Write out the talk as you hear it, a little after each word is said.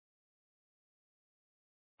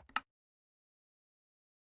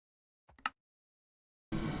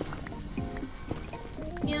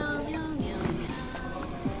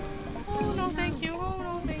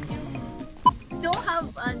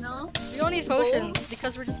need potions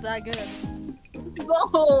because we're just that good.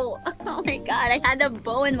 Bow! Oh my god, I had a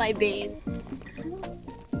bow in my base.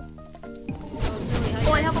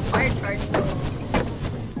 Oh, I have a fire charge though.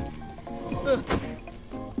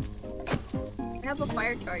 I have a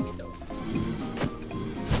fire charge though.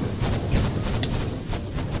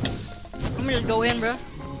 I'm gonna just go in, bro.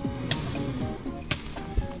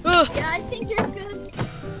 Yeah, I think you're good.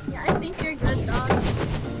 Yeah, I think you're good, dog.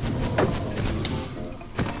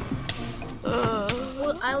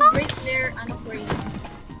 Well, I'll break their Anna for you.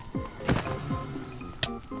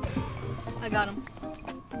 I got him.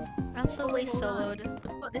 Absolutely soloed.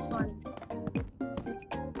 What about this one?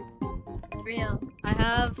 Real. I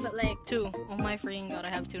have But like 2. Oh my freaking god, I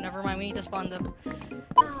have 2. Never mind, we need to spawn them.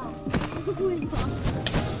 oh. Oh my god.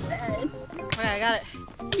 Okay, I got it.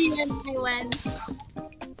 I went.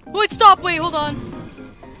 Wait, stop! Wait, hold on.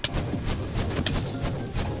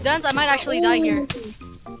 Dance, I might actually die here.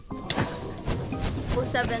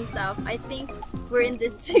 07 South. I think we're in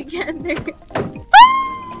this together.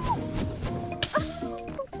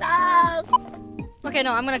 South. Okay,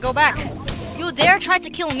 no, I'm gonna go back. You dare try to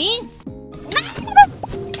kill me?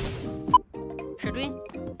 Should we?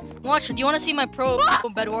 Watch, do you want to see my pro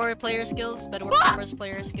Bed Warrior player skills? Bed Warriors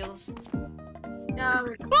player skills?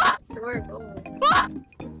 No, sure, go.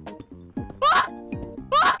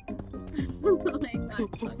 Oh my god.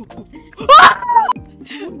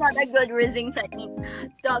 It's not a good rizzing technique.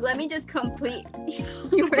 Dog, let me just complete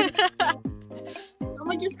your... I'm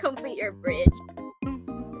gonna just complete your bridge.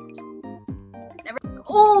 Never...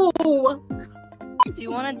 Oh! Do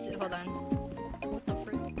you want to... Hold on. What the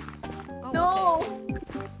frick? Oh, No!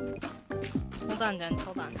 okay. Hold on, Dance,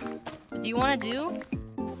 hold on. Do you want to do...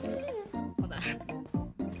 Hold on.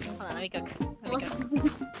 Hold on, let me cook. Let me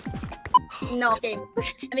cook. No, okay.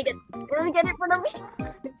 Let me get it for the beef.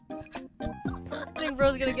 I think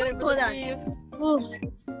bro's gonna get it for Hold the on.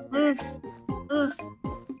 beef.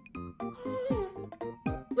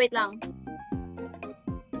 Wait lang.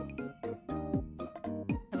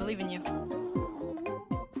 I believe in you.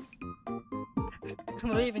 I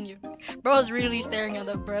believe in you. Bro's really staring at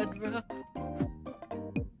the bread, bro.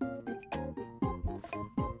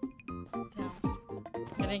 Damn.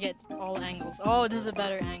 I'm gonna get all angles. Oh, this is a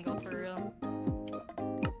better angle for real.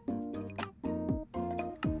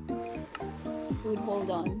 Dude, hold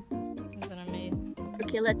on. This is what I made.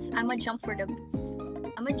 Okay, I'm gonna jump for the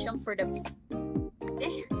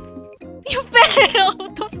Eh. You failed!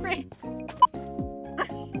 What the frick?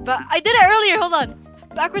 But I did it earlier, hold on!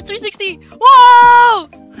 Backwards 360! Whoa!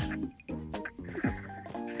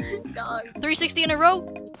 Dog. 360 in a row!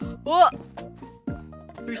 Whoa!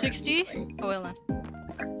 360? Oh, hold on.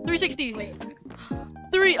 360! Wait.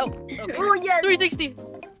 Oh, okay. Oh, yes! 360!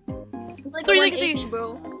 It's like 360. 180,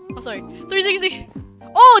 bro. Oh, sorry. 360!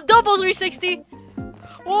 Oh, double 360!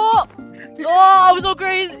 Whoa! Oh, I'm so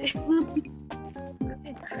crazy!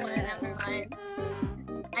 Never mind.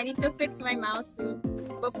 I need to fix my mouse soon.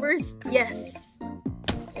 But first, yes!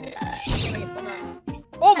 Wait, hold on.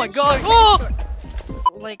 Oh my god! Oh!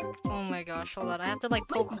 Like, oh my gosh, hold on. I have to like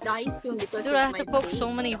I poke. might die soon because Dude, of I have to my poke so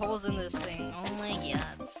base. many holes in this thing. Oh my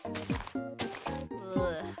god.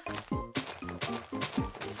 Ugh.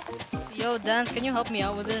 Yo, Dance, can you help me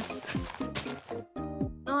out with this?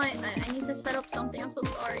 No, I need to set up something. I'm so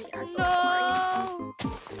sorry. I'm so No!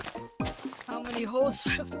 How many holes do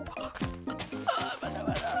I have to poke?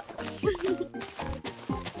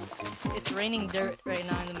 It's raining dirt right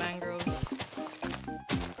now in the mangroves.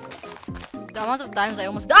 The amount of times I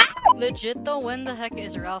almost died! Legit though, when the heck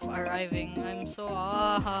is Ralph arriving? I'm so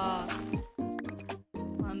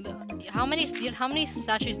how many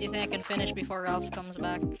statues do you think I can finish before Ralph comes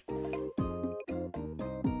back?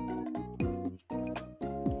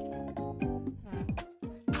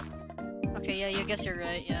 Okay, yeah, I guess you're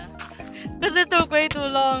right, yeah. Cause it took way too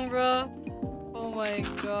long, bro. Oh my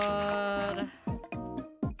god.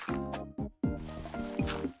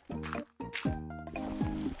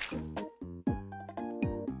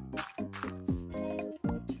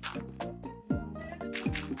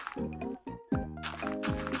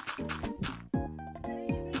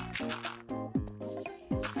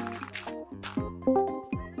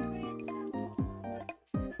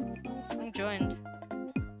 I'm joined.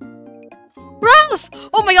 Ralph!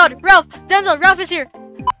 Oh my god, Ralph! Denzel, Ralph is here!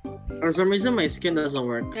 For some reason, my skin doesn't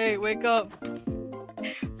work. Hey, wake up.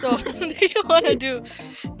 So, do you wanna do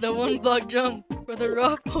the 1 block jump for the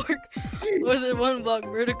raw pork or the 1 block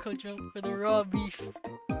vertical jump for the raw beef?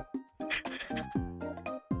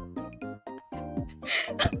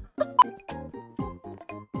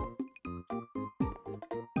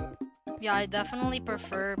 Yeah, I definitely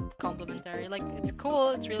prefer complimentary. Like, it's cool,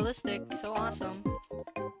 it's realistic, so awesome.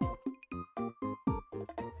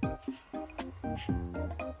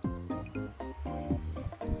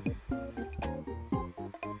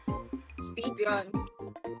 Speedrun.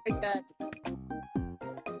 Like that.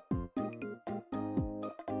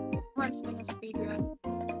 Once in a speedrun.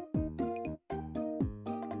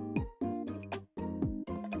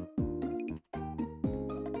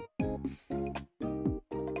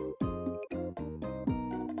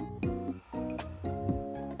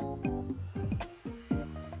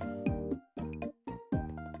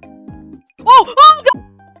 Oh! Oh! God!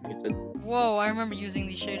 Muted. Whoa, I remember using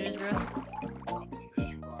these shaders, bro.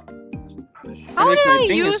 Anyways, my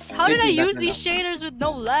ping is How did I slightly use better these now. shaders with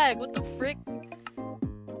no lag? What the frick?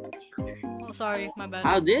 Oh, sorry, my bad.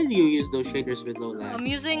 How did you use those shaders with low lag? I'm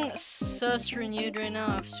using sus renewed right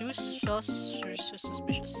now. Suspicious. Don't be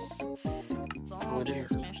Whatever.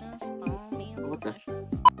 suspicious. Don't be What the- suspicious.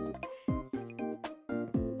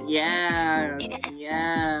 Yes,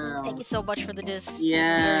 yeah, Thank you so much for the diss. This is very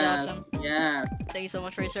yes, awesome. yes. Thank you so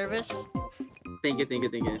much for your service. Thank you.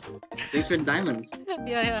 Thanks for the diamonds.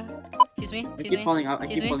 Yeah. Excuse me. I Excuse keep me. falling off. I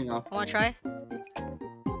Excuse keep me? falling off. I wanna try.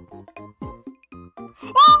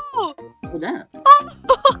 Oh! Oh damn!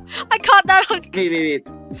 I caught that on. Wait.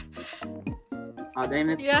 Oh damn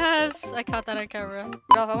it! Yes, I caught that on camera.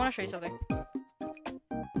 Ralph, I wanna show you something.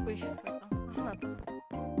 Wait.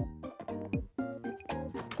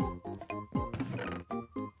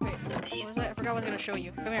 Wait, what was that? I forgot what I was gonna show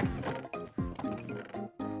you. Come here.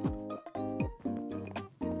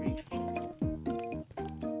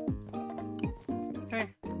 Come here.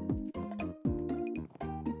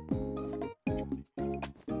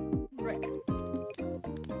 Right.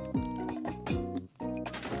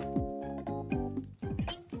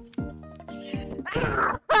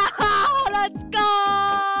 Let's go!